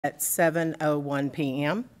at 7:01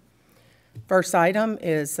 p.m. First item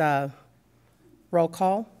is roll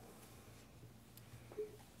call.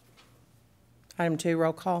 Item 2,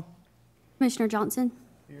 roll call. Commissioner Johnson.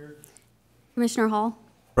 Here. Commissioner Hall.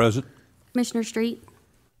 Present. Commissioner Street.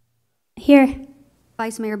 Here.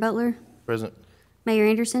 Vice Mayor Butler. Present. Mayor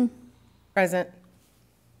Anderson. Present.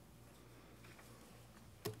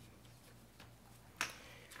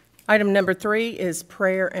 Item number 3 is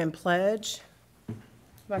prayer and pledge.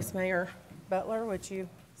 Vice Mayor Butler, would you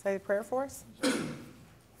say the prayer for us?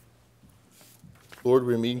 Lord,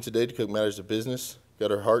 we are meeting today to cook matters of business.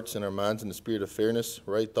 Guide our hearts and our minds in the spirit of fairness,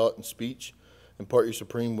 right thought, and speech. Impart your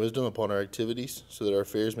supreme wisdom upon our activities so that our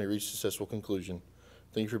affairs may reach a successful conclusion.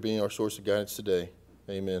 Thank you for being our source of guidance today.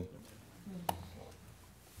 Amen. I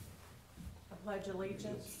pledge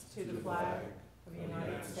allegiance to the flag of the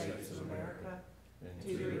United States of America and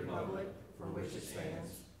to the republic for which it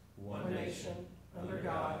stands, one nation, under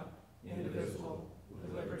God, indivisible,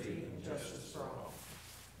 with liberty and justice for all.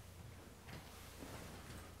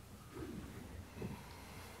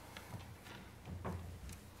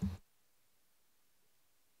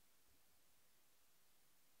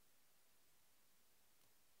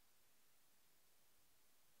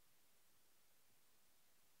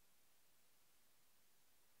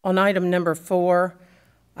 On item number 4,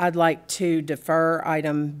 I'd like to defer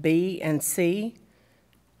item B and C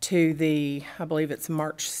to the, I believe it's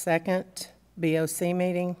March 2nd, BOC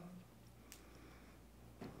meeting.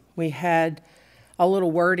 We had a little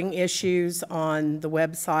wording issues on the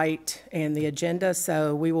website and the agenda,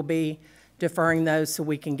 so we will be deferring those so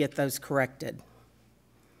we can get those corrected.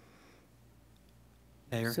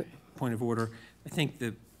 Mayor, point of order. I think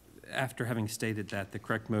that after having stated that, the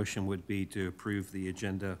correct motion would be to approve the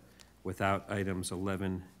agenda without items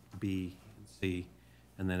 11, B, and C.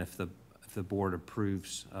 And then if the board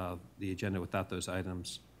approves the agenda without those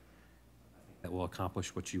items, I think that will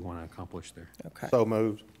accomplish what you want to accomplish there. Okay. So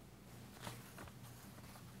moved.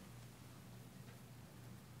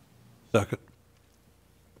 Second.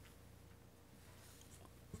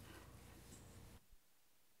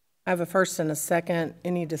 I have a first and a second.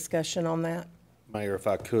 Any discussion on that? Mayor, if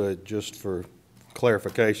I could, just for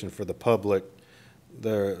clarification for the public,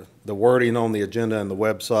 the wording on the agenda and the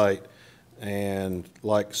website and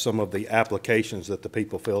like some of the applications that the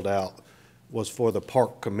people filled out was for the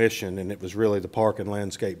Park Commission, and it was really the Park and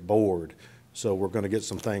Landscape Board. So we're going to get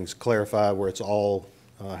some things clarified where it's all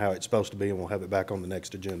how it's supposed to be, and we'll have it back on the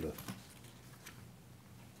next agenda.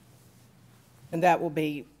 And that will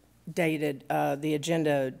be dated, the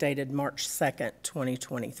agenda dated March 2nd,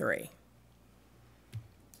 2023.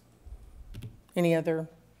 Any other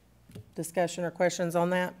discussion or questions on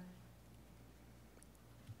that?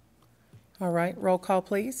 All right, roll call,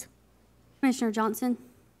 please. Commissioner Johnson.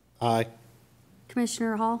 Aye.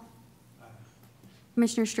 Commissioner Hall. Aye.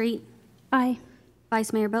 Commissioner Street. Aye.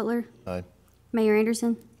 Vice Mayor Butler. Aye. Mayor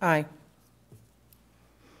Anderson. Aye.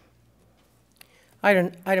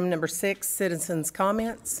 Item number 6, citizens'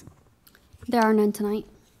 comments. There are none tonight.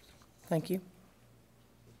 Thank you.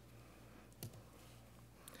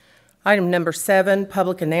 Item number 7,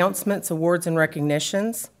 public announcements, awards, and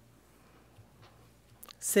recognitions.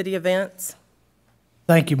 City events.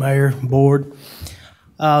 Thank you, Mayor, Board.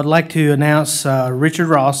 I'd like to announce Richard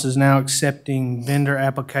Ross is now accepting vendor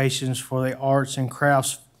applications for the Arts and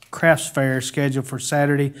Crafts Fair scheduled for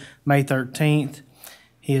Saturday, May 13th.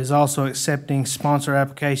 He is also accepting sponsor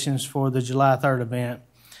applications for the July 3rd event.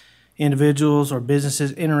 Individuals or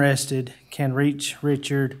businesses interested can reach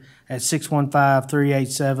Richard at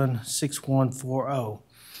 615-387-6140.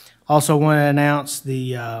 Also want to announce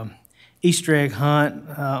the Easter egg hunt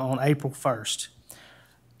on April 1st.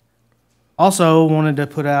 Also wanted to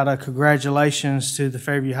put out a congratulations to the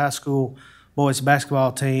Fairview High School boys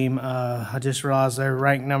basketball team. I just realized they're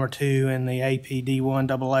ranked number 2 in the AP D1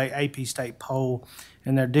 AA AP state poll,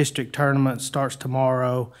 and their district tournament starts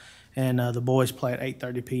tomorrow, and the boys play at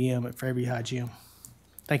 8:30 p.m. at Fairview High Gym.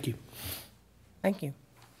 Thank you. Thank you.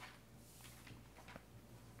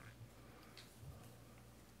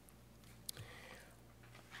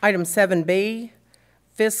 Item 7B,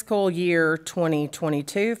 fiscal year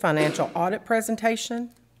 2022 financial audit presentation.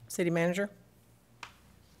 City Manager.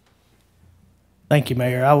 Thank you,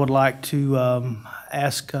 Mayor. I would like to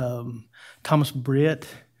ask Thomas Britt,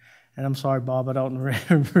 and I'm sorry, Bob, I don't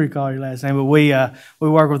recall your last name, but we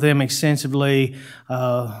work with them extensively.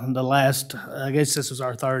 The last, I guess this is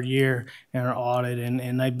our 3rd year in our audit,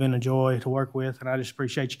 and they've been a joy to work with, and I just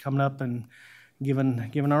appreciate you coming up and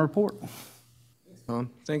giving our report.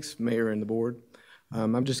 Thanks, Mayor and the Board.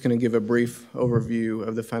 I'm just going to give a brief overview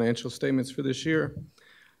of the financial statements for this year.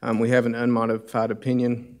 We have an unmodified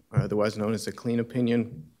opinion, otherwise known as a clean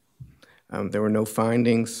opinion. There were no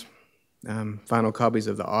findings. Final copies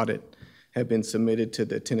of the audit have been submitted to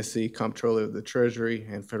the Tennessee Comptroller of the Treasury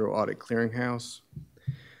and Federal Audit Clearinghouse.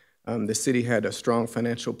 The city had a strong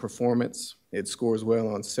financial performance. It scores well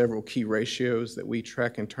on several key ratios that we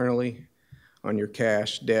track internally on your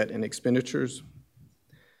cash, debt, and expenditures.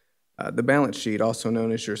 The balance sheet, also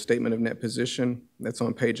known as your statement of net position, that's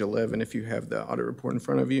on page 11 if you have the audit report in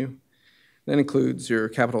front of you. That includes your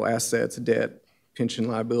capital assets, debt, pension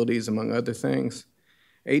liabilities, among other things.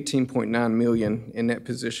 $18.9 million in net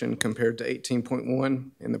position compared to $18.1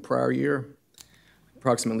 in the prior year.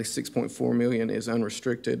 Approximately $6.4 million is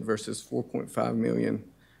unrestricted versus $4.5 million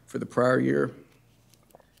for the prior year.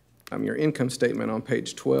 Your income statement on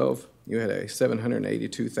page 12, you had a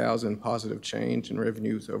 $782,000 positive change in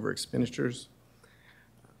revenues over expenditures.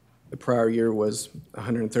 The prior year was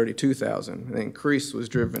 $132,000. The increase was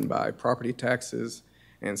driven by property taxes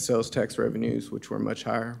and sales tax revenues, which were much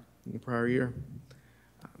higher in the prior year.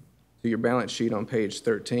 To your balance sheet on page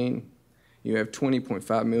 13, you have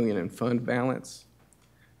 $20.5 million in fund balance.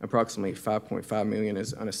 Approximately $5.5 million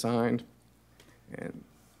is unassigned. And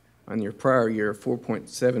on your prior year,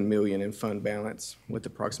 $4.7 million in fund balance with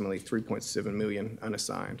approximately $3.7 million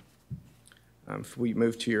unassigned. If we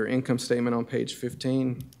move to your income statement on page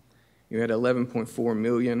 15, you had $11.4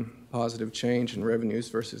 million positive change in revenues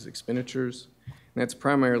versus expenditures. And that's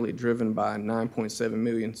primarily driven by $9.7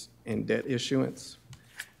 million in debt issuance.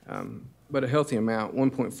 But a healthy amount,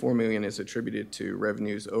 $1.4 million, is attributed to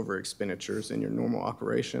revenues over expenditures in your normal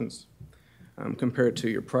operations, compared to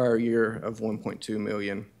your prior year of $1.2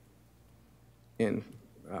 million in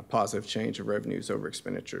positive change of revenues over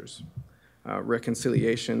expenditures.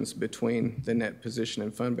 Reconciliations between the net position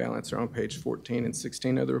and fund balance are on page 14 and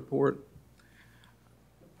 16 of the report.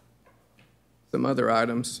 Some other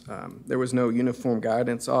items, there was no uniform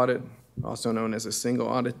guidance audit, also known as a single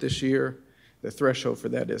audit this year. The threshold for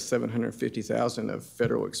that is $750,000 of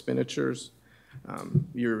federal expenditures.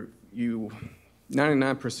 You're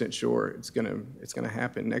 99% sure it's gonna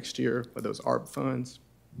happen next year with those ARP funds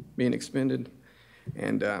being expended.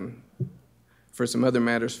 And for some other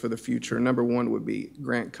matters for the future, number one would be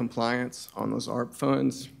grant compliance on those ARP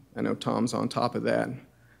funds. I know Tom's on top of that.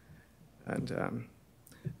 And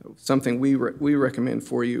something we recommend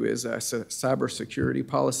for you is a cybersecurity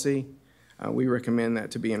policy. We recommend that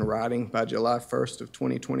to be in writing by July 1st of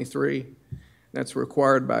 2023. That's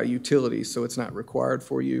required by utilities, so it's not required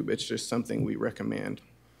for you, but it's just something we recommend.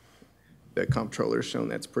 The comptroller has shown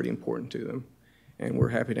that's pretty important to them, and we're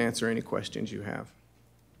happy to answer any questions you have.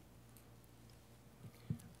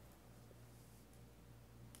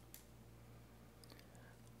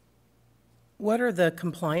 What are the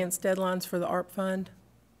compliance deadlines for the ARP fund?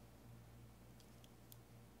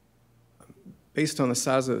 Based on the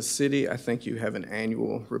size of the city, I think you have an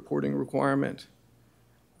annual reporting requirement.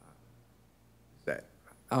 That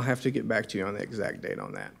I'll have to get back to you on the exact date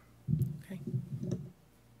on that. Okay.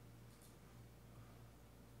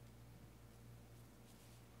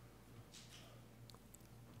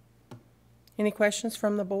 Any questions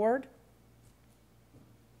from the board?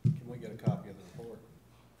 Can we get a copy of the report?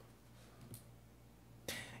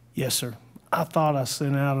 Yes, sir. I thought I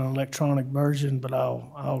sent out an electronic version, but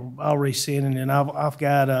I'll resend it. And I've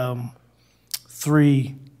got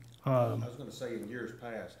three. I was gonna say in years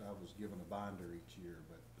past, I was given a binder each year,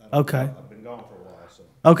 but I don't Okay. know. I've been gone for a while, so.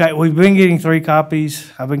 Okay, we've been getting 3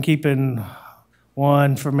 copies. I've been keeping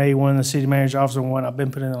one for me, one in the city manager's office, and one I've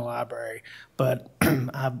been putting in the library. But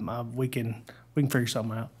we can figure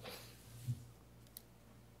something out.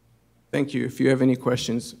 Thank you. If you have any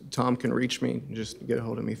questions, Tom can reach me. Just get a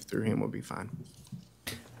hold of me through him. We'll be fine.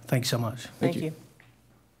 Thanks so much. Thank you.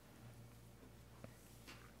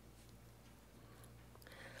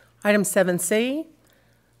 Item 7C,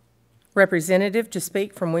 representative to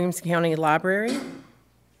speak from Williams County Library.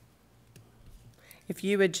 If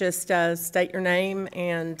you would just state your name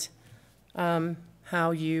and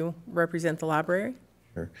how you represent the library.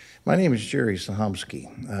 Sure. My name is Jerry Sahomsky.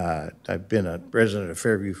 I've been a resident of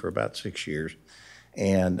Fairview for about 6 years,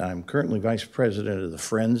 and I'm currently vice president of the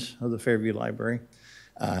Friends of the Fairview Library.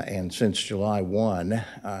 And since July 1,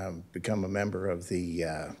 I've become a member of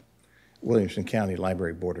the Williamson County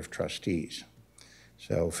Library Board of Trustees.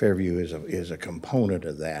 So Fairview is a component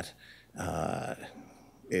of that. I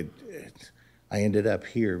ended up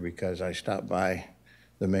here because I stopped by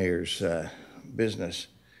the mayor's business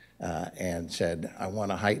and said, I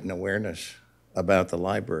want to heighten awareness about the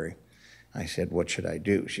library. I said, what should I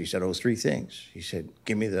do? She said, 3 things. She said,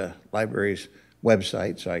 give me the library's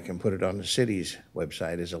website so I can put it on the city's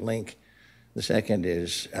website as a link The second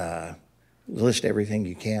is list everything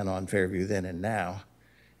you can on Fairview then and now.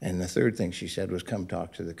 And the third thing she said was come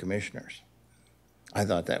talk to the commissioners. I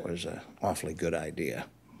thought that was an awfully good idea.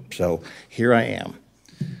 So here I am.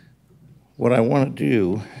 What I want to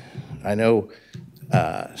do, I know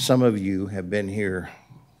some of you have been here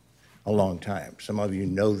a long time. Some of you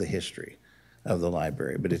know the history of the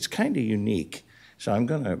library, but it's kind of unique. So I'm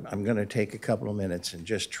gonna take a couple of minutes and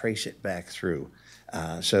just trace it back through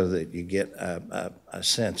so that you get a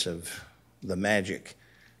sense of the magic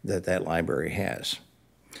that library has.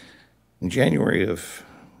 In January of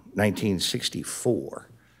 1964,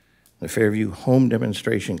 the Fairview Home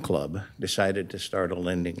Demonstration Club decided to start a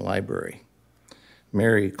lending library.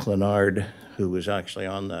 Mary Clenard, who was actually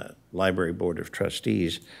on the library board of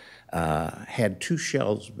trustees, had 2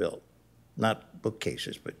 shelves built, not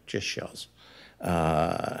bookcases, but just shelves,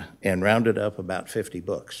 and rounded up about 50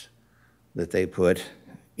 books that they put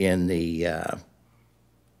in the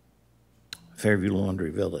Fairview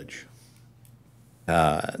Laundry Village.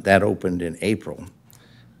 That opened in April.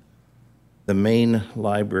 The main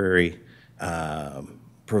library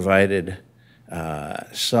provided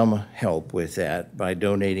some help with that by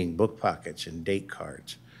donating book pockets and date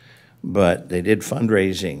cards. But they did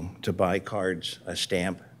fundraising to buy cards, a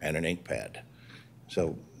stamp, and an ink pad.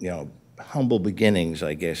 So, you know, humble beginnings,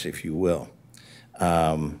 I guess, if you will.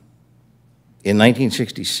 In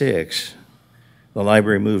 1966, the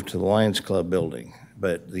library moved to the Lions Club building,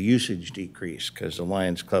 but the usage decreased because the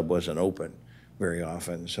Lions Club wasn't open very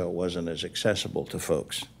often, so it wasn't as accessible to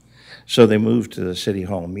folks. So they moved to the City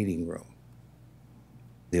Hall meeting room,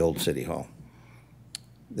 the old City Hall.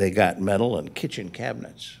 They got metal and kitchen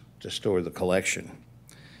cabinets to store the collection.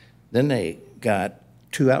 Then they got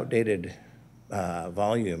 2 outdated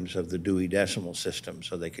volumes of the Dewey Decimal System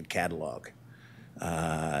so they could catalog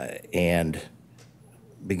and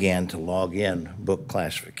began to log in book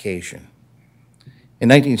classification. In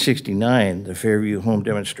 1969, the Fairview Home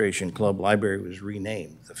Demonstration Club Library was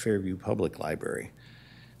renamed the Fairview Public Library.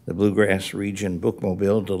 The Bluegrass Region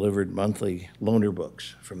Bookmobile delivered monthly loaner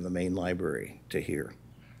books from the main library to here.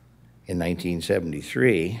 In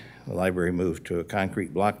 1973, the library moved to a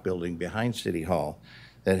concrete block building behind City Hall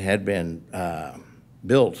that had been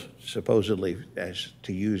built supposedly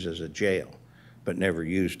to use as a jail, but never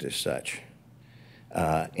used as such.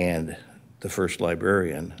 And the first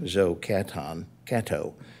librarian, Zoe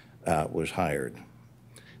Cato, was hired.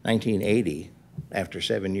 1980, after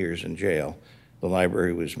 7 years in jail, the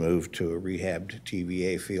library was moved to a rehabbed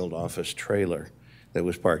TVA field office trailer that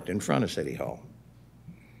was parked in front of City Hall.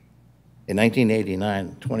 In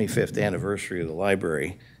 1989, 25th anniversary of the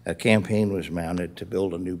library, a campaign was mounted to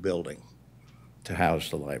build a new building to house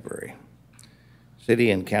the library. City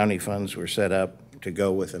and county funds were set up to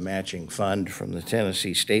go with a matching fund from the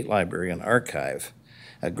Tennessee State Library and Archive,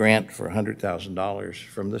 a grant for $100,000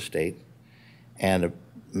 from the state, and a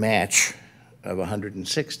match of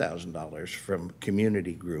 $106,000 from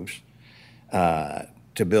community groups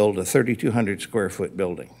to build a 3,200 square foot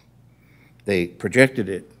building. They projected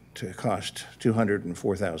it to cost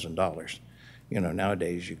 $204,000. You know,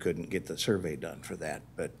 nowadays you couldn't get the survey done for that,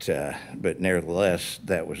 but nevertheless,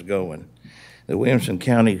 that was going. The Williamson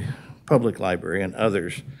County Public Library and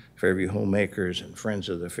others, Fairview Homemakers and Friends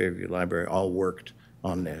of the Fairview Library, all worked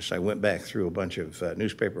on this. I went back through a bunch of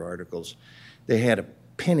newspaper articles. They had a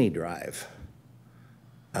penny drive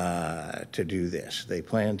to do this. They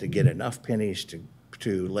planned to get enough pennies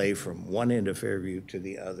to lay from one end of Fairview to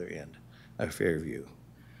the other end of Fairview.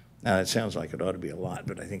 Now, it sounds like it ought to be a lot,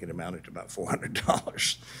 but I think it amounted to about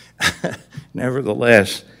 $400.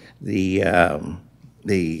 Nevertheless, the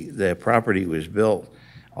property was built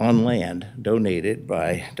on land donated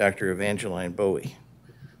by Dr. Evangeline Bowie.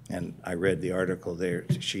 And I read the article there.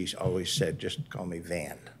 She's always said, just call me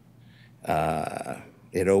Van.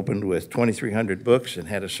 It opened with 2,300 books and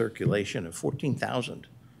had a circulation of 14,000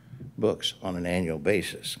 books on an annual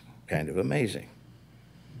basis. Kind of amazing.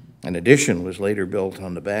 An addition was later built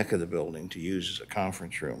on the back of the building to use as a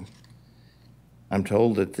conference room. I'm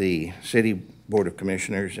told that the City Board of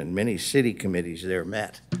Commissioners and many city committees there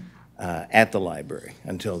met at the library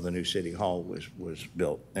until the new City Hall was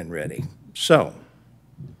built and ready. So,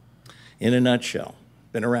 in a nutshell,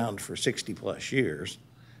 been around for 60-plus years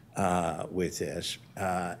with this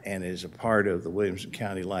and is a part of the Williamson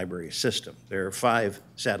County Library system. There are 5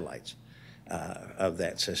 satellites of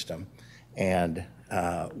that system, and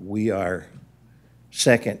we are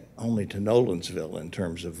second only to Nolensville in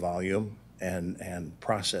terms of volume and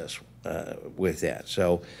process with that.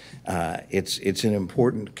 So it's an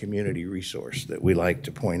important community resource that we like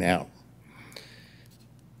to point out.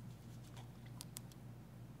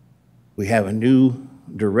 We have a new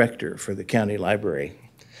director for the county library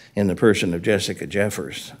in the person of Jessica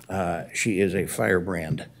Jeffers. She is a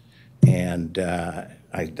firebrand, and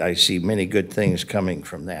I see many good things coming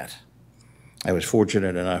from that. I was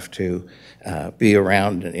fortunate enough to be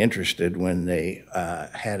around and interested when they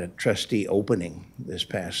had a trustee opening this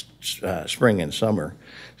past spring and summer.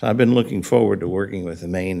 So I've been looking forward to working with the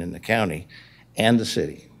Maine and the county and the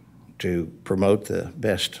city to promote the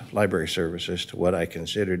best library services to what I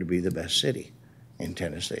consider to be the best city in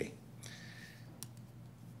Tennessee.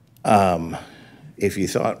 If you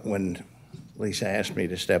thought when Lisa asked me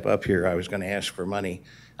to step up here, I was going to ask for money,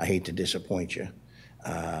 I hate to disappoint you.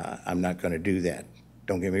 I'm not going to do that.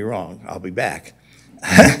 Don't get me wrong, I'll be back.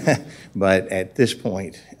 But at this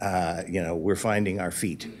point, we're finding our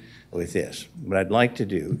feet with this. What I'd like to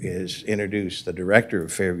do is introduce the director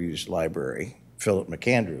of Fairview's library, Philip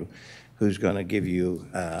McAndrew, who's going to give you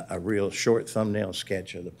a real short thumbnail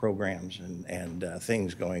sketch of the programs and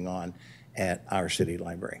things going on at our city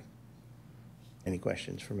library. Any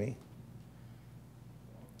questions for me?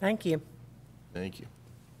 Thank you. Thank you.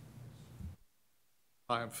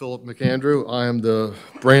 Hi, I'm Philip McAndrew. I am the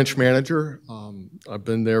branch manager. I've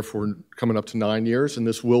been there for coming up to 9 years, and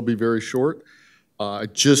this will be very short. I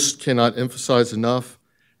just cannot emphasize enough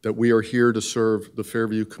that we are here to serve the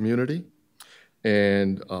Fairview community,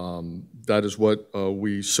 and that is what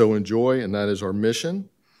we so enjoy, and that is our mission.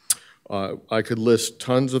 I could list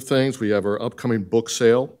tons of things. We have our upcoming book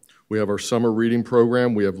sale. We have our summer reading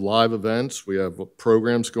program. We have live events. We have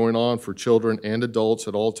programs going on for children and adults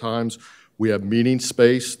at all times. We have meeting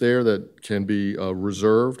space there that can be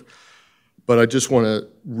reserved. But I just want to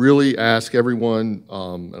really ask everyone,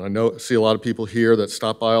 and I see a lot of people here that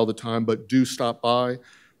stop by all the time, but do stop by.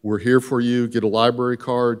 We're here for you. Get a library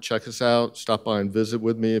card, check us out, stop by and visit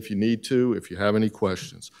with me if you need to, if you have any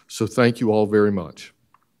questions. So thank you all very much.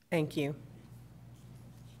 Thank you.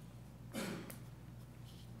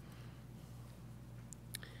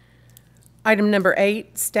 Item number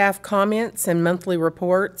 8, staff comments and monthly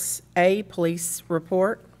reports. A, police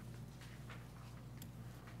report.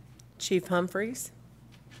 Chief Humphreys.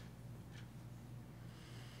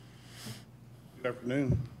 Good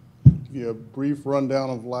afternoon. Give you a brief rundown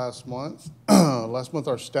of last month. Last month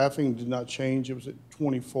our staffing did not change. It was at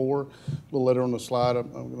 24. A little later on the slide,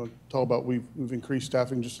 I'm going to talk about we've increased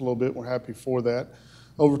staffing just a little bit. We're happy for that.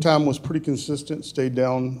 Overtime was pretty consistent, stayed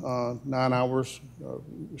down 9 hours.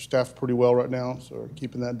 We're staffed pretty well right now, so we're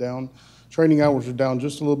keeping that down. Training hours are down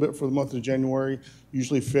just a little bit for the month of January.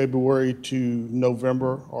 Usually February to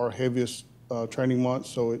November are our heaviest training months,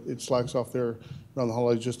 so it slacks off there around the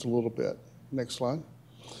holidays just a little bit. Next slide.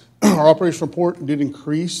 Our operational report did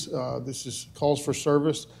increase. This is calls for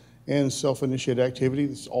service and self-initiated activity.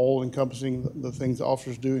 It's all encompassing the things the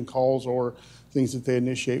officers do in calls or things that they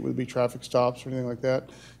initiate, whether it be traffic stops or anything like that.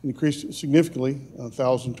 It increased significantly,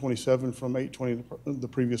 1,027 from 820 the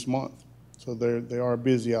previous month. So they are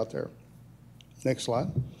busy out there. Next slide.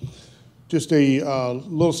 Just a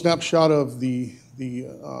little snapshot of the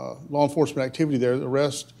law enforcement activity there. The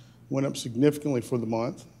arrest went up significantly for the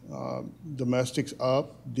month. Domestics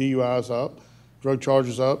up, DUIs up, drug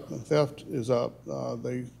charges up, and theft is up.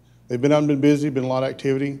 They've been out and been busy, been a lot of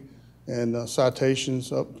activity, and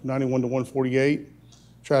citations up 91 to 148.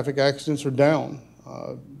 Traffic accidents are down.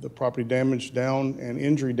 The property damage down and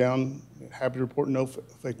injury down. Happy to report no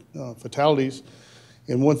fatalities.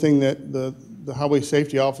 And one thing that the Highway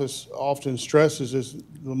Safety Office often stresses is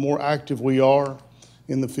the more active we are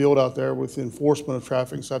in the field out there with enforcement of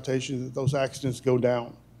traffic citations, those accidents go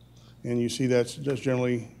down. And you see that's just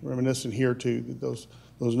generally reminiscent here too, that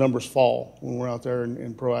those numbers fall when we're out there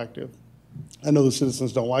and proactive. I know the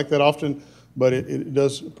citizens don't like that often, but it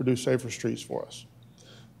does produce safer streets for us.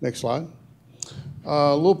 Next slide.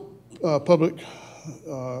 A little public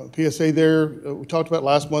PSA there. We talked about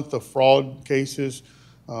last month the fraud cases.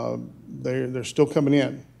 They're still coming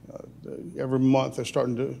in. Every month they're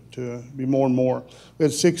starting to be more and more. We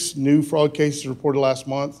had 6 new fraud cases reported last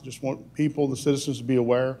month. Just want people, the citizens, to be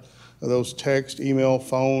aware of those text, email,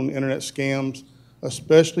 phone, internet scams,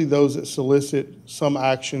 especially those that solicit some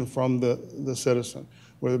action from the citizen,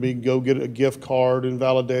 whether it be go get a gift card and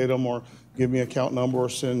validate them, or give me an account number, or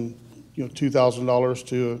send $2,000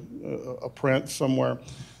 to a print somewhere.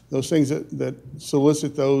 Those things that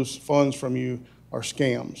solicit those funds from you are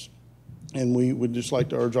scams. And we would just like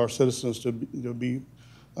to urge our citizens to be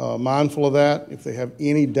mindful of that. If they have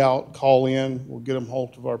any doubt, call in. We'll get them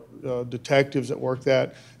hold of our detectives that work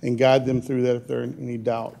that and guide them through that if they're in any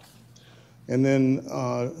doubt. And then,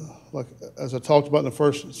 like, as I talked about in the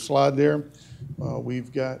first slide there,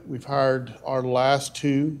 we've hired our last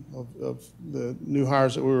two of the new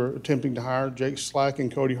hires that we were attempting to hire, Jake Slack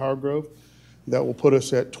and Cody Hargrove. That will put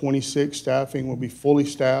us at 26 staffing. We'll be fully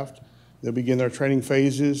staffed. They'll begin their training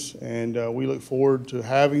phases, and we look forward to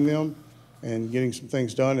having them and getting some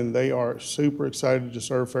things done, and they are super excited to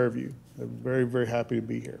serve Fairview. They're very, very happy to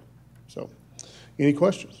be here. So, any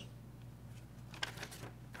questions?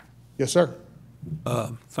 Yes, sir.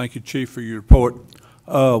 Thank you, Chief, for your report.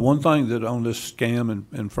 One thing that on this scam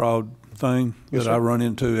and fraud thing Yes, that I sir. run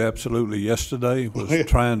into absolutely yesterday was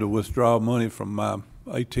trying to withdraw money from my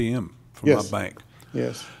ATM, from Yes. my bank.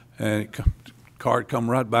 Yes, And card come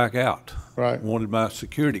right back out. Right. Wanted my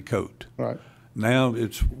security code. right. Now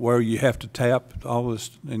it's where you have to tap all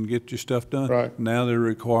this and get your stuff done. Right. Now they're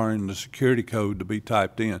requiring the security code to be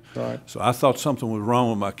typed in. Right. So I thought something was wrong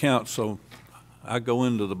with my account, so I go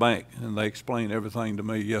into the bank and they explained everything to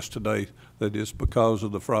me yesterday, that it's because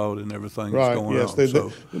of the fraud and everything that's Right, going yes. on.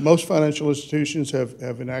 So Most financial institutions have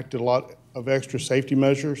enacted a lot of extra safety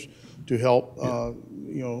measures to help,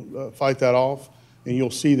 fight that off. And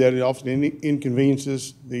you'll see that it often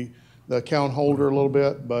inconveniences the account holder a little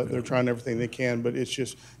bit, but they're trying everything they can. But it's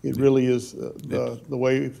just, it really is the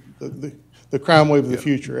wave, the crime wave of the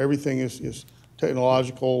future. Everything is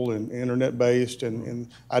technological and internet-based and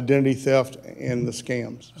identity theft and the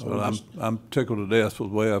scams. So well, I'm tickled to death with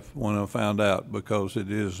the way when I found out, because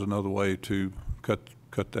it is another way to cut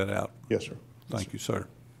that out. Yes, sir. Thank you, sir.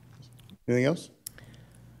 Anything else?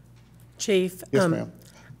 Chief? Yes, ma'am.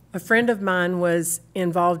 A friend of mine was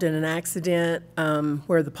involved in an accident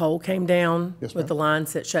where the pole came down Yes, with ma'am. the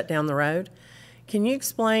lines that shut down the road. Can you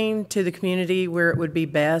explain to the community where it would be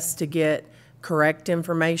best to get correct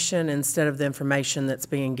information instead of the information that's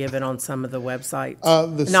being given on some of the websites?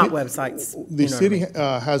 Not websites. The you know what I city mean.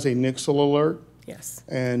 has a Nixle alert. Yes.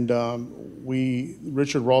 And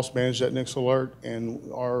Richard Ross managed that Nixle alert, and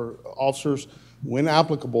our officers, when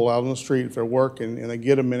applicable, out on the street, if they're working and they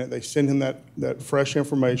get a minute, they send him that fresh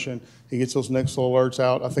information. He gets those Nixle alerts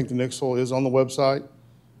out. I think the Nixle is on the website.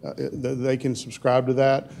 They can subscribe to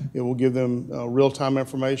that. It will give them real-time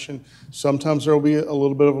information. Sometimes there will be a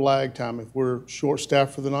little bit of a lag time. If we're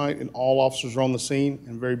short-staffed for the night and all officers are on the scene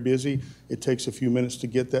and very busy, it takes a few minutes to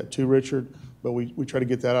get that to Richard. But we try to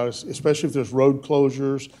get that out, especially if there's road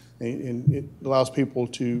closures, and it allows people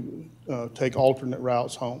to take alternate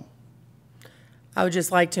routes home. I would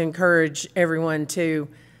just like to encourage everyone to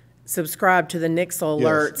subscribe to the Nixle Yes.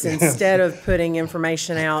 alerts instead of putting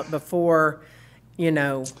information out before,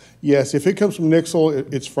 Yes, if it comes from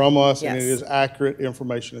Nixle, it's from us, and it Yes. is accurate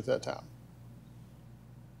information at that time.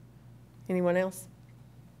 Anyone else?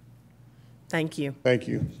 Thank you. Thank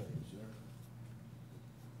you.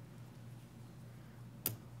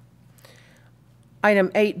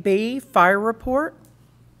 Item 8B, fire report.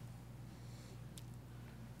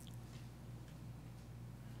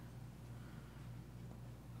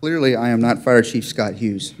 Clearly, I am not Fire Chief Scott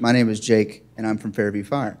Hughes. My name is Jake, and I'm from Fairview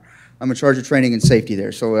Fire. I'm in charge of training and safety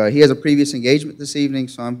there. So he has a previous engagement this evening,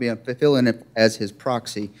 so I'm being filling in as his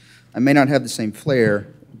proxy. I may not have the same flair,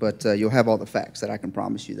 but you'll have all the facts, that I can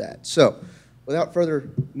promise you that. So, without further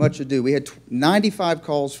much ado, we had 95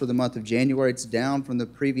 calls for the month of January. It's down from the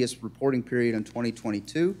previous reporting period in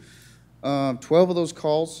 2022. 12 of those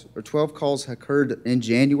calls, or 12 calls occurred in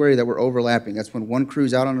January that were overlapping. That's when one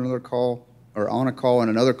crew's out on another call, or on a call, and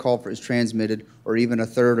another call is transmitted, or even a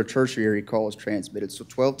third or tertiary call is transmitted. So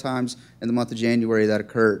 12 times in the month of January that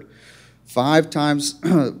occurred. 5 times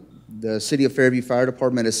the City of Fairview Fire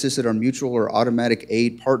Department assisted our mutual or automatic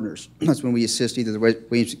aid partners. That's when we assist either the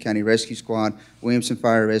Williamson County Rescue Squad, Williamson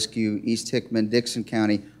Fire Rescue, East Hickman, Dixon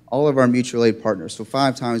County, all of our mutual aid partners. So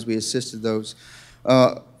 5 times we assisted those.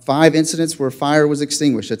 5 incidents where fire was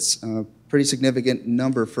extinguished. That's pretty significant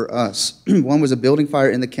number for us. One was a building fire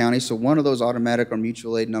in the county, so one of those automatic or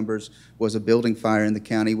mutual aid numbers was a building fire in the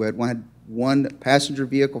county. We had one passenger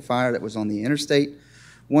vehicle fire that was on the interstate,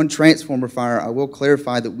 one transformer fire. I will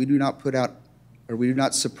clarify that we do not put out, or we do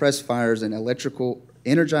not suppress fires in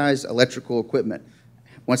energized electrical equipment.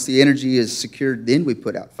 Once the energy is secured, then we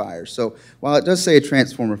put out fires. So while it does say a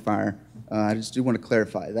transformer fire, I just do want to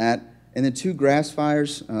clarify that. And then 2 grass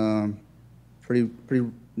fires, pretty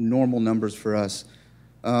normal numbers for us.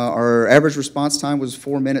 Our average response time was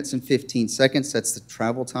 4 minutes and 15 seconds. That's the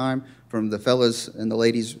travel time from the fellas and the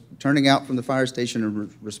ladies turning out from the fire station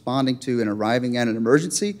and responding to and arriving at an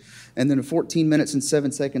emergency, and then 14 minutes and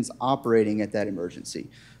 7 seconds operating at that emergency.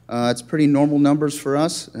 It's pretty normal numbers for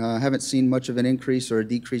us. Haven't seen much of an increase or a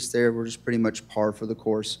decrease there. We're just pretty much par for the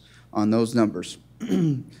course on those numbers.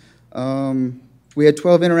 We had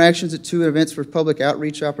 12 interactions at 2 events for public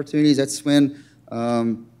outreach opportunities. That's when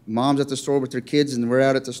mom's at the store with their kids and we're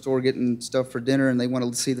out at the store getting stuff for dinner and they want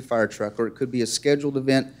to see the fire truck. Or it could be a scheduled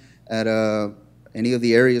event at any of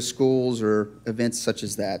the area schools or events such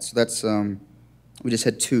as that. So that's, we just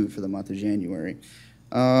had 2 for the month of January.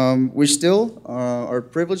 We still are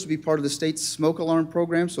privileged to be part of the state's smoke alarm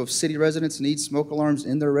program, so if city residents need smoke alarms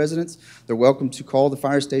in their residence, they're welcome to call the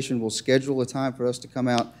fire station. We'll schedule a time for us to come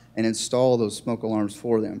out and install those smoke alarms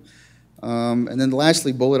for them. And then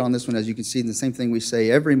lastly, bullet on this one, as you can see, the same thing we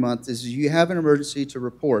say every month, is you have an emergency to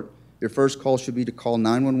report, your first call should be to call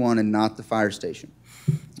 911 and not the fire station.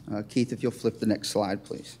 Keith, if you'll flip the next slide,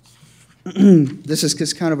 please. This is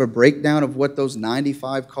just kind of a breakdown of what those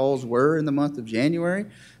 95 calls were in the month of January.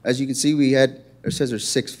 As you can see, we had, it says there's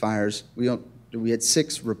 6 fires. We had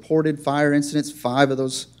 6 reported fire incidents. 5 of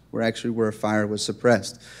those were actually where a fire was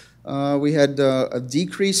suppressed. We had a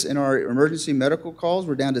decrease in our emergency medical calls.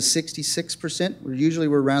 We're down to 66%.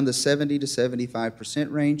 We're around the 70 to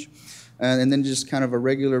 75% range. And then just kind of a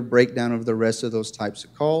regular breakdown of the rest of those types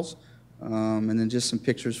of calls. And then just some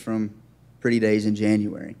pictures from pretty days in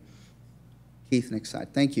January. Keith, next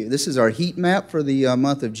slide. Thank you. This is our heat map for the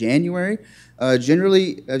month of January.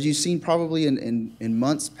 Generally, as you've seen probably in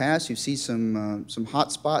months past, you see some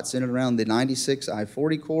hot spots in and around the 96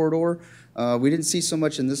 I-40 corridor. We didn't see so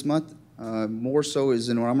much in this month. More so is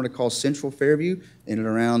in what I'm going to call Central Fairview, in and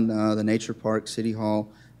around the Nature Park, City Hall,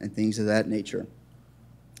 and things of that nature.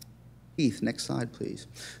 Keith, next slide, please.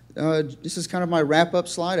 This is kind of my wrap-up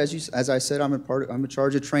slide. As I said, I'm in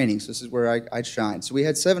charge of training, so this is where I shine. So we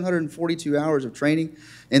had 742 hours of training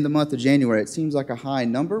in the month of January. It seems like a high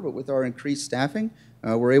number, but with our increased staffing,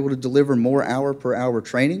 we're able to deliver more hour-per-hour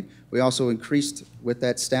training. We also increased, with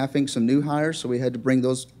that staffing, some new hires, so we had to bring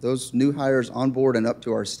those new hires on board and up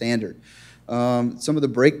to our standard. Some of the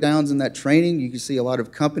breakdowns in that training, you can see a lot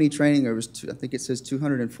of company training. There was, I think it says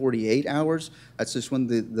 248 hours. That's just when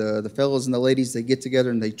the fellows and the ladies, they get together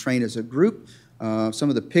and they train as a group. Some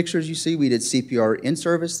of the pictures you see, we did CPR in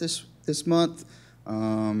service this month.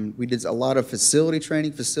 We did a lot of facility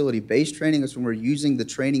training, facility-based training. That's when we're using the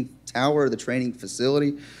training tower, the training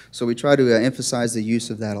facility. So we try to emphasize the use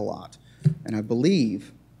of that a lot. And I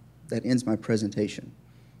believe that ends my presentation.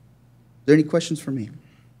 Are there any questions for me?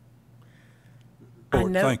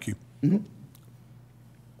 Thank you. Mm-hmm.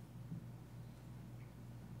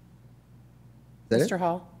 Mr.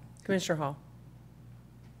 Hall, Commissioner Hall.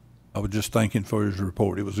 I was just thanking for his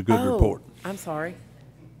report. It was a good report. I'm sorry.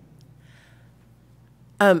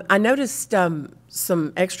 I noticed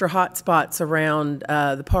some extra hot spots around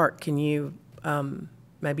the park. Can you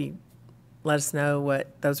maybe let us know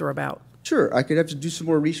what those were about? Sure. I could have to do some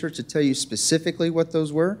more research to tell you specifically what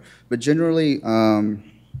those were, but generally,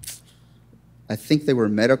 I think they were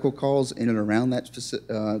medical calls in and around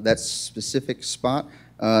that specific spot.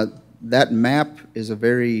 That map is a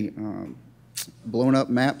very blown up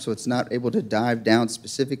map, so it's not able to dive down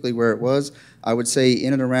specifically where it was. I would say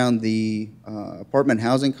in and around the apartment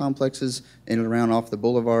housing complexes, in and around off the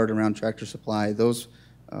boulevard, around Tractor Supply, those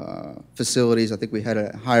facilities. I think we had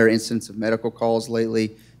a higher incidence of medical calls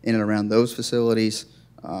lately in and around those facilities.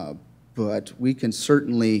 But we can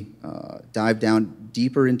certainly dive down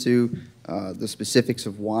deeper into the specifics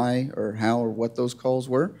of why or how or what those calls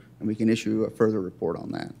were, and we can issue a further report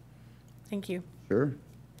on that. Thank you. Sure.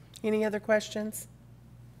 Any other questions?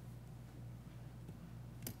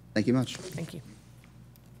 Thank you much. Thank you.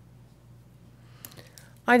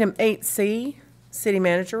 Item 8C, City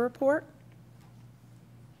Manager Report.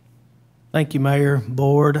 Thank you, Mayor,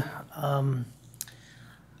 Board.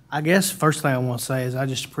 I guess first thing I want to say is I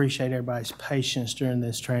just appreciate everybody's patience during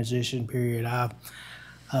this transition period.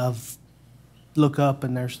 I've look up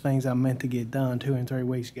and there's things I meant to get done 2 and 3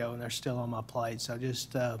 weeks ago, and they're still on my plate. So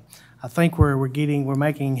just I think we're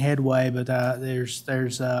making headway, but I do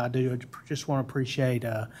just want to appreciate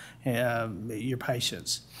your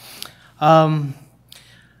patience. I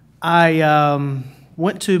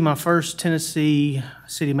went to my first Tennessee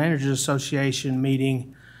City Managers Association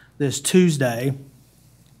meeting this Tuesday,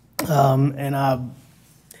 and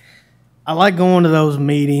I like going to those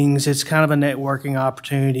meetings. It's kind of a networking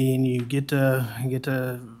opportunity, and you get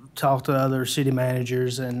to talk to other city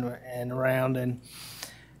managers and around. And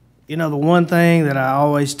you know, the one thing that I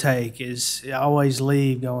always take is I always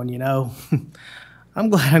leave going, you know, I'm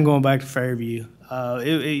glad I'm going back to Fairview.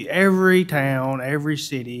 Every town, every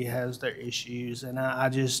city has their issues, and I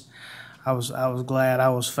was glad I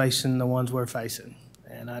was facing the ones we're facing,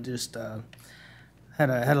 and I just had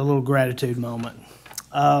a little gratitude moment.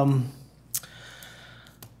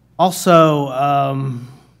 Also,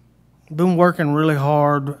 been working really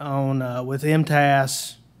hard on, with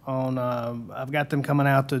MTAS on, I've got them coming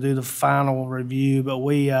out to do the final review, but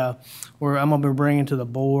I'm gonna be bringing to the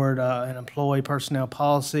board, an employee personnel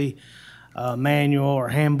policy, manual or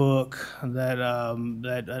handbook that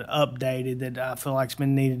updated, that I feel like's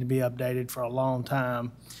been needed to be updated for a long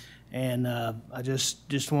time. And I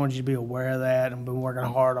just wanted you to be aware of that, and been working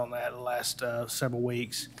hard on that the last several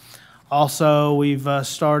weeks. Also, we've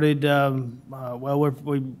started,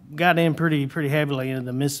 we got in pretty heavily into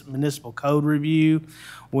the municipal code review.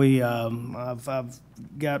 I've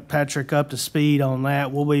got Patrick up to speed on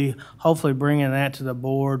that. We'll be hopefully bringing that to the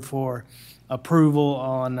board for approval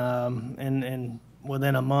on, in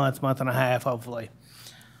within a month and a half, hopefully.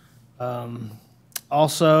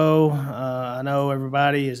 Also, I know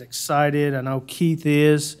everybody is excited. I know Keith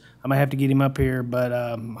is. I may have to get him up here,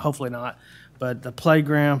 but hopefully not. But the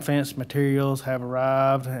playground fence materials have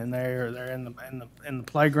arrived, and they're in the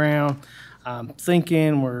playground. I'm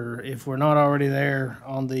thinking if we're not already there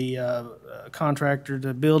on the contractor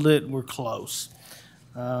to build it, we're close.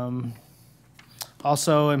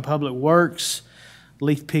 Also, in Public Works,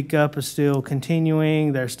 leaf pickup is still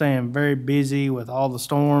continuing. They're staying very busy with all the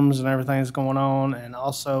storms and everything that's going on. And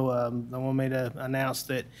also, they want me to announce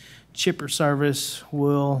that chipper service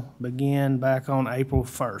will begin back on April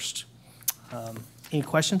 1st. Any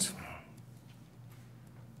questions?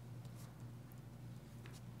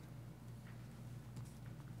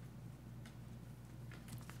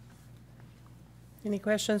 Any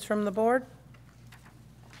questions from the board?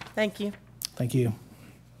 Thank you. Thank you.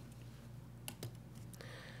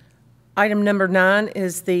 Item number 9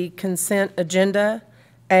 is the consent agenda.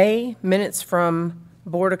 A, minutes from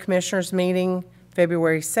Board of Commissioners meeting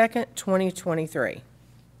February 2nd, 2023.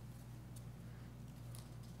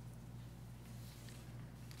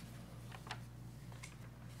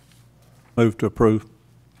 Move to approve.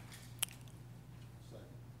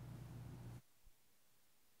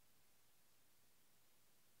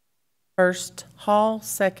 First, Hall,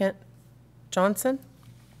 second, Johnson.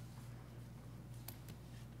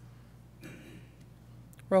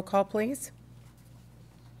 Roll call, please.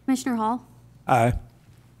 Commissioner Hall, Aye.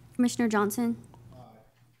 Commissioner Johnson,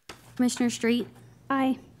 Commissioner Street,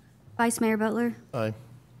 Aye. Vice Mayor Butler, Aye.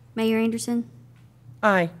 Mayor Anderson.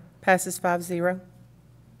 Aye. Passes 5-0.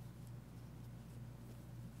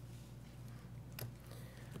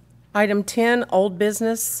 Item 10, old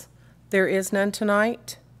business. There is none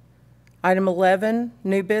tonight. Item 11,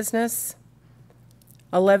 new business.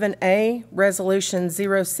 11A, Resolution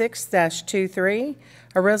 06-23,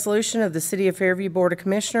 a resolution of the City of Fairview Board of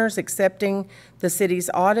Commissioners accepting the city's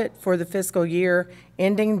audit for the fiscal year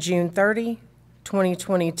ending June 30,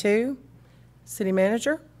 2022. City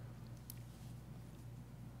Manager?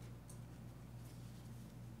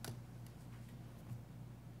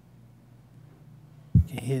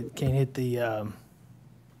 Can't hit the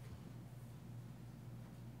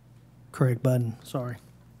correct button, sorry.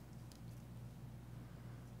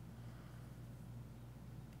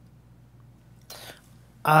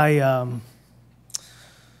 I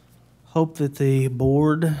hope that the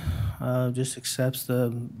board just accepts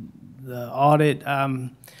the audit.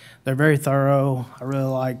 They're very thorough. I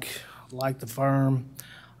really like the firm.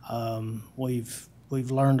 We've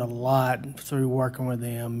learned a lot through working with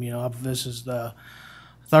them. You know, this is the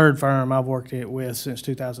third firm I've worked with since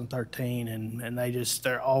 2013, and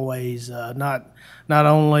they're always not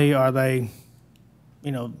only are they,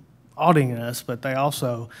 you know, auditing us, but they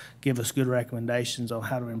also give us good recommendations on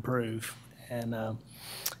how to improve. And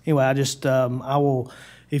anyway, I will,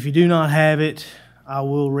 if you do not have it, I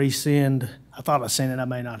will resend. I thought I sent it, I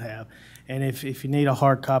may not have. And if you need a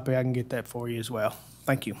hard copy, I can get that for you as well.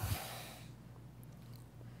 Thank you.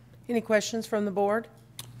 Any questions from the board?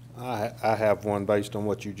 I have one based on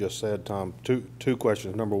what you just said, Tom. Two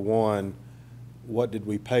questions. Number one, what did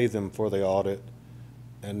we pay them for the audit?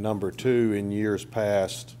 And number two, in years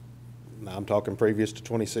past, now I'm talking previous to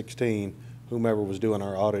 2016, whomever was doing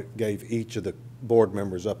our audit gave each of the board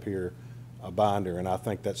members up here a binder, and I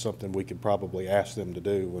think that's something we could probably ask them to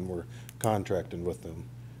do when we're contracting with them.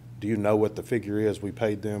 Do you know what the figure is we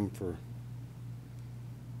paid them for?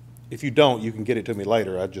 If you don't, you can get it to me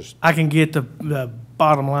later. I can get the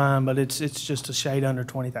bottom line, but it's just a shade under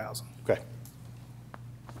 20,000. Okay.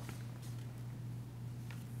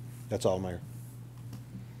 That's all, Mayor.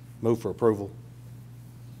 Move for approval.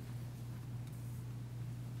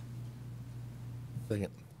 Second.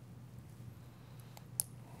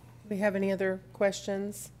 Do we have any other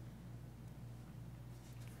questions?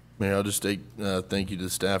 Mayor, I'll just thank you to the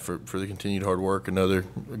staff for the continued hard work, another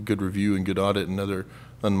good review and good audit, another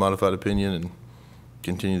unmodified opinion, and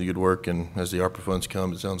continue the good work, and as the ARPA funds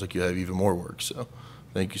come, it sounds like you have even more work. So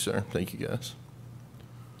thank you, sir. Thank you, guys.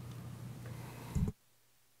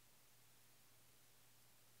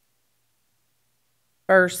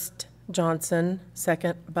 First, Johnson.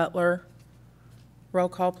 Second, Butler. Roll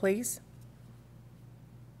call, please.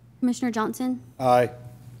 Commissioner Johnson? Aye.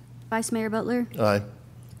 Vice Mayor Butler? Aye.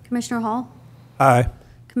 Commissioner Hall? Aye.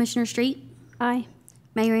 Commissioner Street? Aye.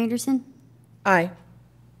 Mayor Anderson? Aye.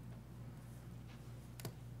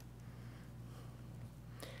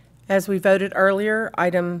 As we voted earlier,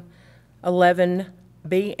 item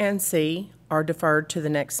 11B and C are deferred to the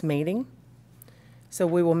next meeting. So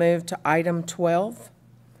we will move to item 12,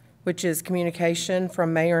 which is communication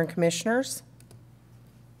from mayor and commissioners.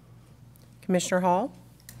 Commissioner Hall?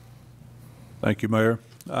 Thank you, Mayor.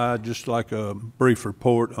 I'd just like a brief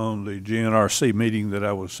report on the GNRC meeting that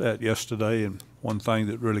I was at yesterday, and one thing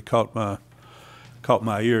that really caught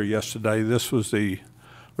my ear yesterday. This was the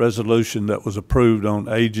resolution that was approved on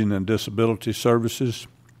aging and disability services.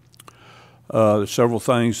 There's several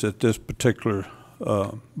things that this particular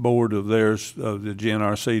board of theirs, the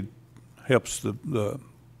GNRC, helps the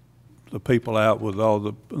people out with all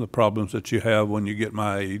the problems that you have when you get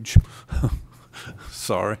my age.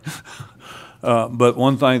 Sorry. But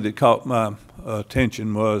one thing that caught my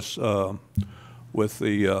attention was with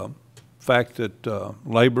the fact that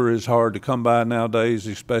labor is hard to come by nowadays,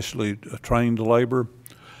 especially trained labor.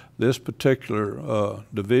 This particular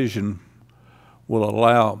division will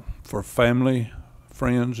allow for family,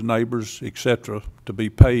 friends, neighbors, etc., to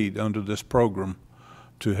be paid under this program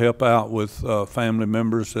to help out with family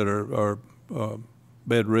members that are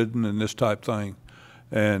bedridden and this type thing.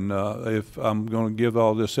 And if I'm going to give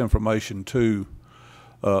all this information to,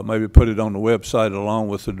 maybe put it on the website along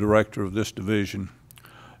with the director of this division.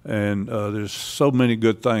 And there's so many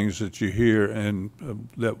good things that you hear and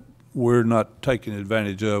that we're not taking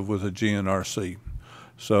advantage of with the GNRC.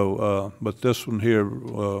 So, but this one here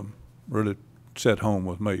really set home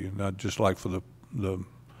with me, and I'd just like for the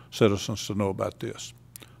citizens to know about this.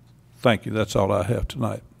 Thank you. That's all I have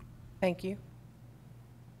tonight. Thank you.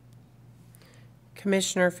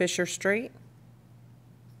 Commissioner Fisher-Street?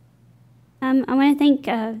 I want to thank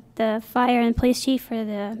the fire and police chief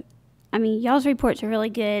for y'all's reports are really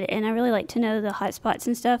good, and I really like to know the hot spots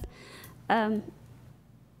and stuff.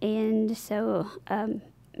 And so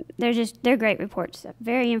they're great reports,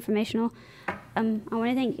 very informational. I want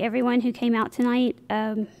to thank everyone who came out tonight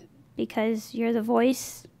because you're the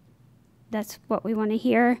voice. That's what we want to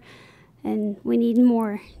hear, and we need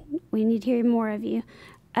more. We need to hear more of you.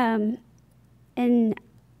 And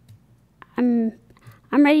I'm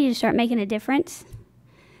ready to start making a difference.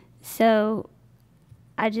 So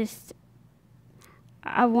I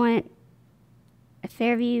want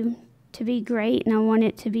Fairview to be great, and I want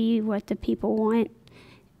it to be what the people want.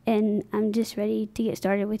 And I'm just ready to get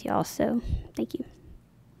started with y'all. So thank you.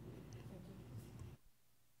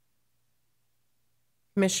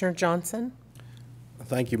 Commissioner Johnson?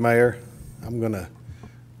 Thank you, Mayor. I'm going to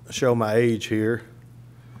show my age here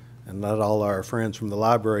and let all our friends from the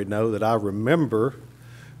library know that I remember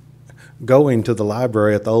going to the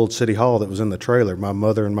library at the old city hall that was in the trailer. My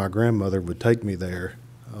mother and my grandmother would take me there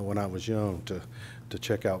when I was young to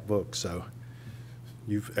check out books. So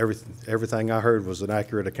everything I heard was an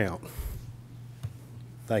accurate account.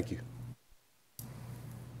 Thank you.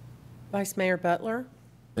 Vice Mayor Butler?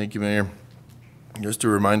 Thank you, Mayor. Just a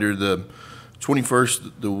reminder, the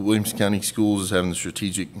 21st, the Williamson County Schools is having the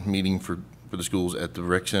strategic meeting for the schools at the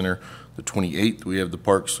rec center. The 28th, we have the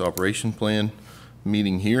Parks Operation Plan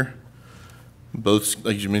meeting here. Both,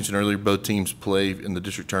 like you mentioned earlier, both teams play in the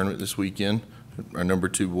district tournament this weekend. Our number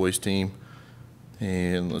 2 boys team.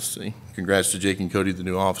 And let's see, congrats to Jake and Cody, the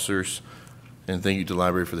new officers. And thank you to the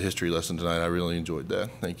library for the history lesson tonight. I really enjoyed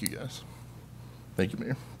that. Thank you, guys. Thank you,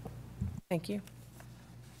 Mayor. Thank you.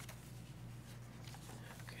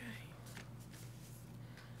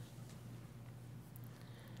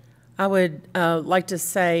 I would like to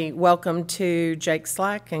say welcome to Jake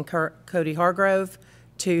Slack and Cody Hargrove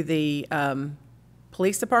to the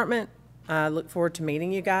police department. I look forward to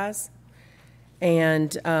meeting you guys.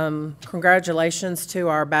 And congratulations to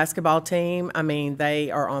our basketball team. I mean, they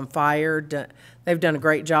are on fire. They've done a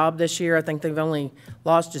great job this year. I think they've only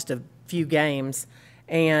lost just a few games.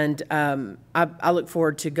 And I look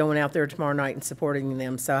forward to going out there tomorrow night and supporting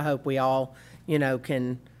them. So I hope we all,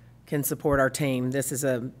 can support our team. This is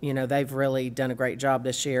they've really done a great job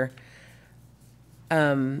this year.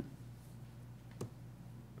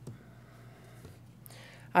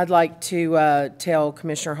 I'd like to tell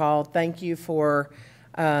Commissioner Hall, thank you for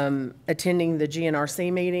attending the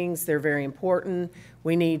GNRC meetings. They're very important.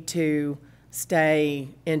 We need to stay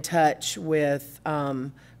in touch with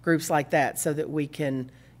groups like that so that we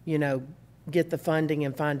can, get the funding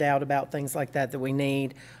and find out about things like that we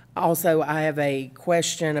need. Also, I have a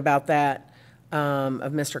question about that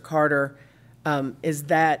of Mr. Carter. Is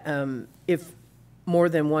that if more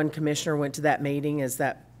than one commissioner went to that meeting, is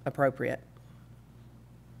that appropriate?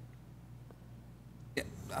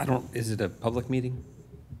 Is it a public meeting?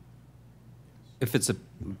 If it's a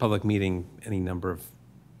public meeting, any number of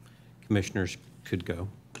commissioners could go.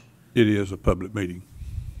 It is a public meeting.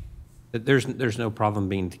 There's no problem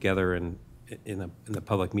being together in the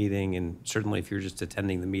public meeting, and certainly if you're just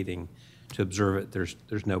attending the meeting to observe it,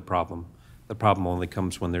 there's no problem. The problem only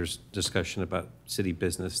comes when there's discussion about city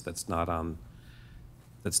business that's not in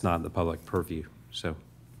the public purview. So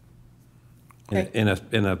in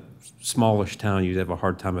a smallish town, you'd have a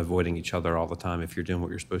hard time avoiding each other all the time if you're doing what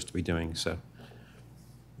you're supposed to be doing. So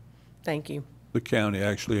Thank you. The county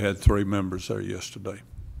actually had 3 members there yesterday.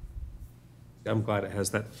 I'm glad it has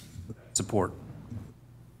that support.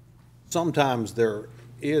 Sometimes there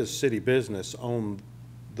is city business on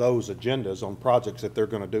those agendas, on projects that they're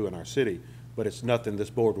going to do in our city, but it's nothing this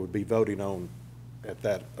board would be voting on at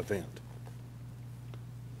that event.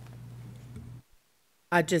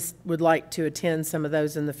 I just would like to attend some of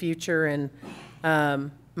those in the future, and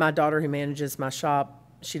my daughter who manages my shop,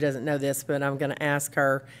 she doesn't know this, but I'm going to ask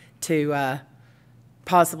her to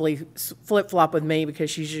possibly flip-flop with me because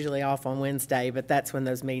she's usually off on Wednesday, but that's when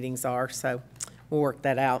those meetings are, so we'll work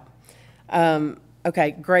that out.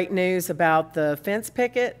 Okay, great news about the fence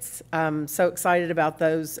pickets. I'm so excited about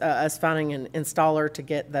those, us finding an installer to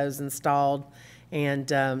get those installed,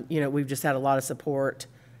 and we've just had a lot of support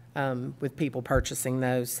with people purchasing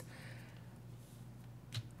those.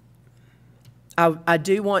 I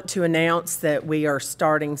do want to announce that we are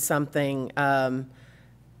starting something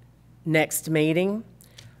next meeting.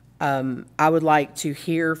 I would like to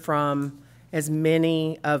hear from as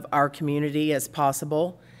many of our community as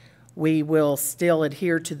possible. We will still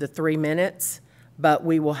adhere to the 3 minutes, but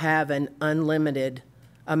we will have an unlimited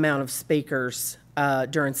amount of speakers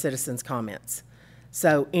during citizens' comments.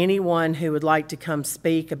 So anyone who would like to come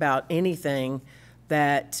speak about anything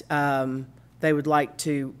that they would like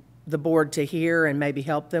the board to hear and maybe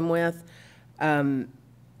help them with,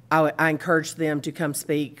 I encourage them to come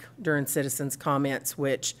speak during citizens' comments,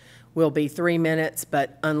 which will be 3 minutes,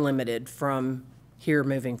 but unlimited from here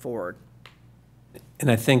moving forward. And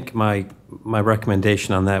I think my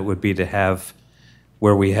recommendation on that would be to have,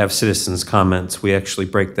 where we have citizens' comments, we actually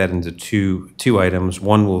break that into two items.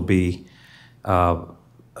 One will be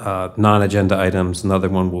non-agenda items, another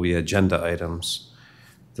one will be agenda items.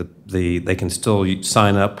 They can still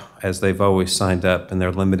sign up as they've always signed up, and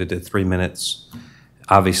they're limited to 3 minutes.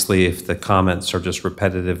 Obviously, if the comments are just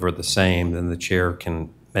repetitive or the same, then the chair can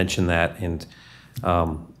mention that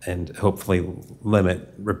and hopefully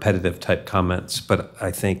limit repetitive type comments. But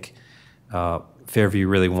I think Fairview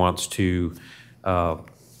really wants to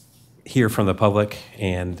hear from the public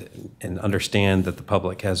and understand that the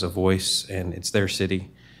public has a voice and it's their city.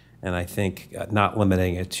 And I think not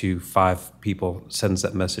limiting it to 5 people sends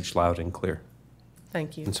that message loud and clear.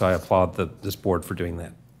 Thank you. And so I applaud this board for doing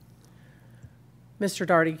that. Mr.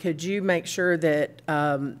 Daugherty, could you make sure that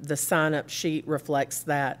the sign-up sheet reflects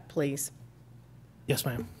that, please? Yes,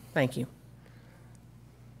 ma'am. Thank you.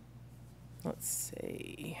 Let's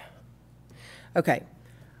see. Okay.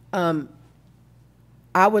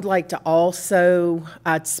 I would like to also,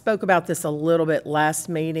 I spoke about this a little bit last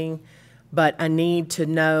meeting, but I need to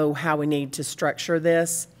know how we need to structure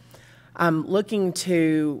this. I'm looking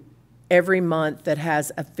to every month that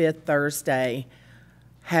has a 5th Thursday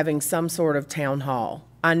having some sort of town hall.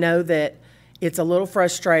 I know that it's a little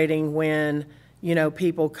frustrating when,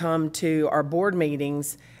 people come to our board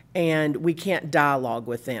meetings and we can't dialogue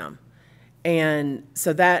with them. And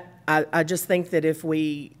so that, I just think that if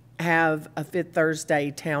we have a 5th Thursday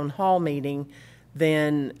town hall meeting,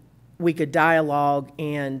 then we could dialogue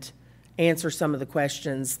and answer some of the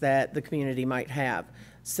questions that the community might have.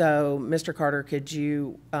 So, Mr. Carter, could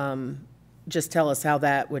you just tell us how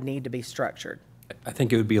that would need to be structured? I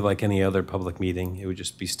think it would be like any other public meeting. It would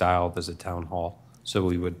just be styled as a town hall. So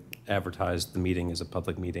we would advertise the meeting as a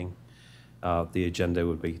public meeting. The agenda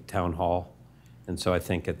would be town hall. And so I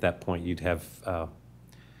think at that point you'd have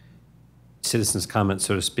citizens' comments,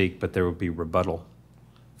 so to speak, but there would be rebuttal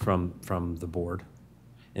from the board.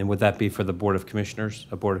 And would that be for the Board of Commissioners,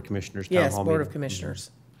 a Board of Commissioners town hall meeting? Yes, Board of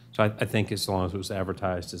Commissioners. So I think as long as it was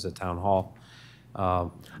advertised as a town hall.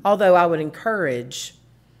 Although I would encourage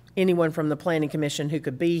anyone from the Planning Commission who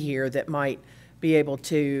could be here that might be able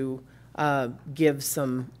to give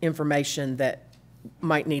some information that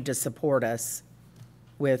might need to support us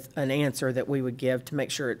with an answer that we would give to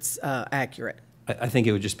make sure it's accurate. I think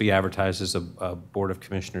it would just be advertised as a Board of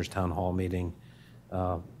Commissioners Town Hall meeting.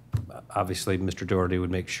 Obviously, Mr. Doherty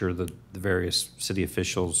would make sure that the various city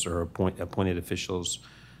officials or appointed officials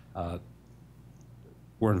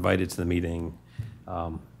were invited to the meeting,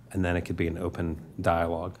 and then it could be an open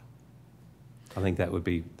dialogue. I think that would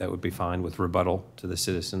be fine with rebuttal to the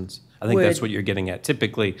citizens. I think that's what you're getting at.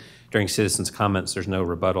 Typically, during citizens' comments, there's no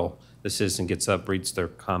rebuttal. The citizen gets up, reads their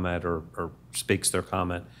comment, or speaks their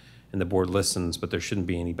comment, and the board listens, but there shouldn't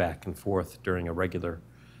be any back and forth during a regular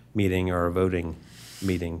meeting or a voting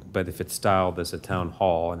meeting. But if it's styled as a town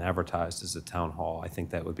hall and advertised as a town hall, I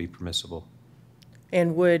think that would be permissible.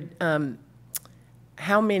 And would,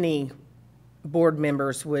 how many board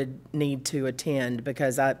members would need to attend?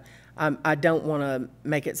 Because I don't want to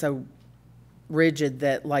make it so rigid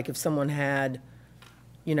that, like, if someone had,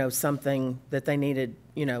 you know, something that they needed,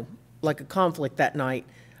 you know, like a conflict that night,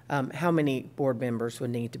 how many board members would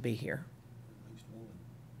need to be here?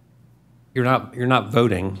 You're not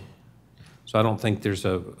voting, so I don't think there's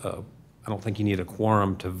I don't think you need a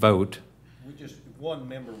quorum to vote. One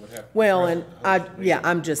member would have to. Well, and I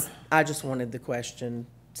just wanted the question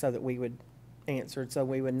so that we would answer it, so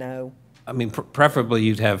we would know. I mean, preferably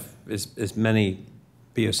you'd have as many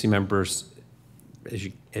BOC members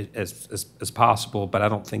as possible, but I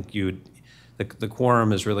don't think the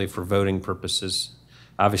quorum is really for voting purposes.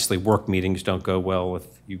 Obviously, work meetings don't go well if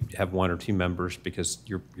you have one or two members because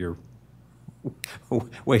you're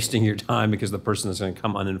wasting your time because the person is going to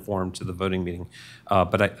come uninformed to the voting meeting.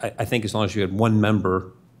 But I think as long as you had one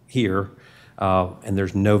member here and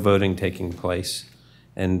there's no voting taking place,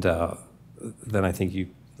 and then I think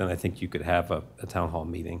you could have a town hall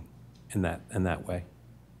meeting in that way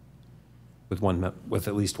with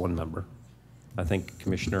at least one member. I think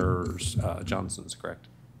Commissioner Johnson's correct.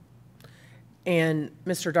 And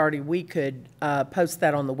Mr. Daugherty, we could post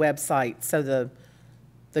that on the website so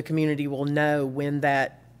the community will know when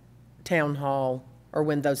that town hall, or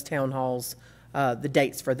when those town halls, the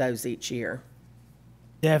dates for those each year.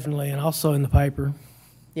 Definitely, and also in the paper.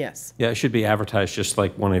 Yes. Yeah, it should be advertised just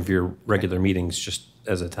like one of your regular meetings, just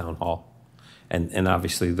as a town hall. And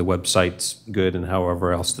obviously, the website's good, and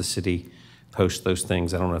however else the city posts those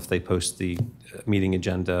things. I don't know if they post the meeting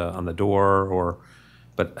agenda on the door,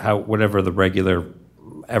 but whatever the regular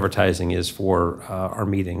advertising is for our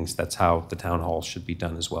meetings, that's how the town hall should be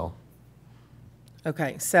done as well.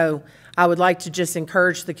 Okay, so I would like to just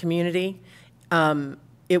encourage the community.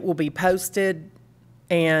 It will be posted,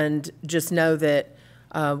 and just know that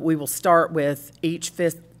we will start with each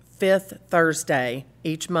fifth Thursday.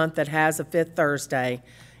 Each month that has a fifth Thursday,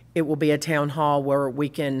 it will be a town hall where we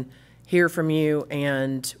can hear from you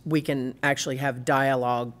and we can actually have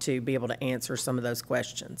dialogue to be able to answer some of those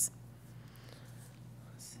questions.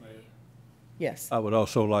 Yes. I would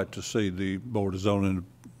also like to see the Board of Zoning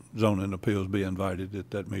Appeals be invited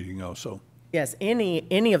at that meeting also. Yes,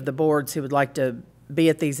 any of the boards who would like to be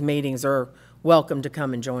at these meetings are welcome to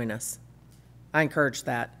come and join us. I encourage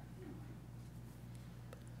that.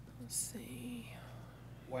 Let's see.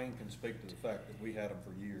 Wayne can speak to the fact that we had them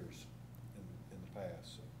for years in the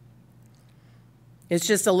past. So. It's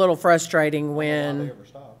just a little frustrating when. I don't know why they ever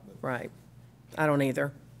stopped, but. Right. I don't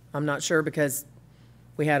either. I'm not sure because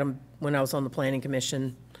we had them when I was on the Planning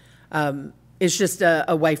Commission. It's just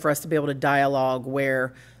a way for us to be able to dialogue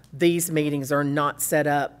where these meetings are not set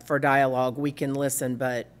up for dialogue. We can listen,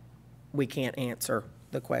 but we can't answer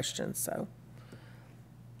the questions, so.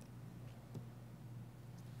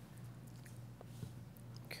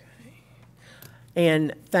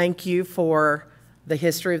 And thank you for the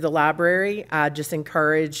history of the library. I just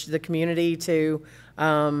encourage the community to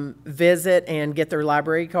visit and get their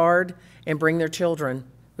library card and bring their children,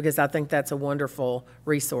 because I think that's a wonderful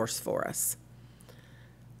resource for us.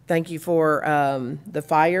 Thank you for the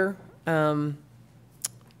fire,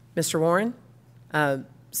 Mr. Warren,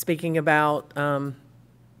 speaking about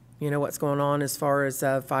what's going on as far as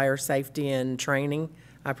fire safety and training.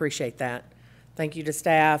 I appreciate that. Thank you to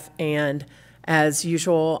staff, and as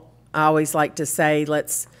usual, I always like to say,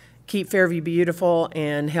 let's keep Fairview beautiful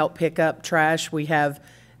and help pick up trash. We have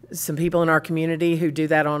some people in our community who do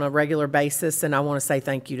that on a regular basis, and I want to say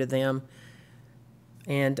thank you to them.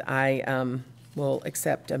 And I will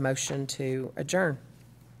accept a motion to adjourn.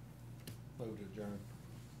 Move to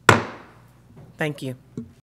adjourn. Thank you.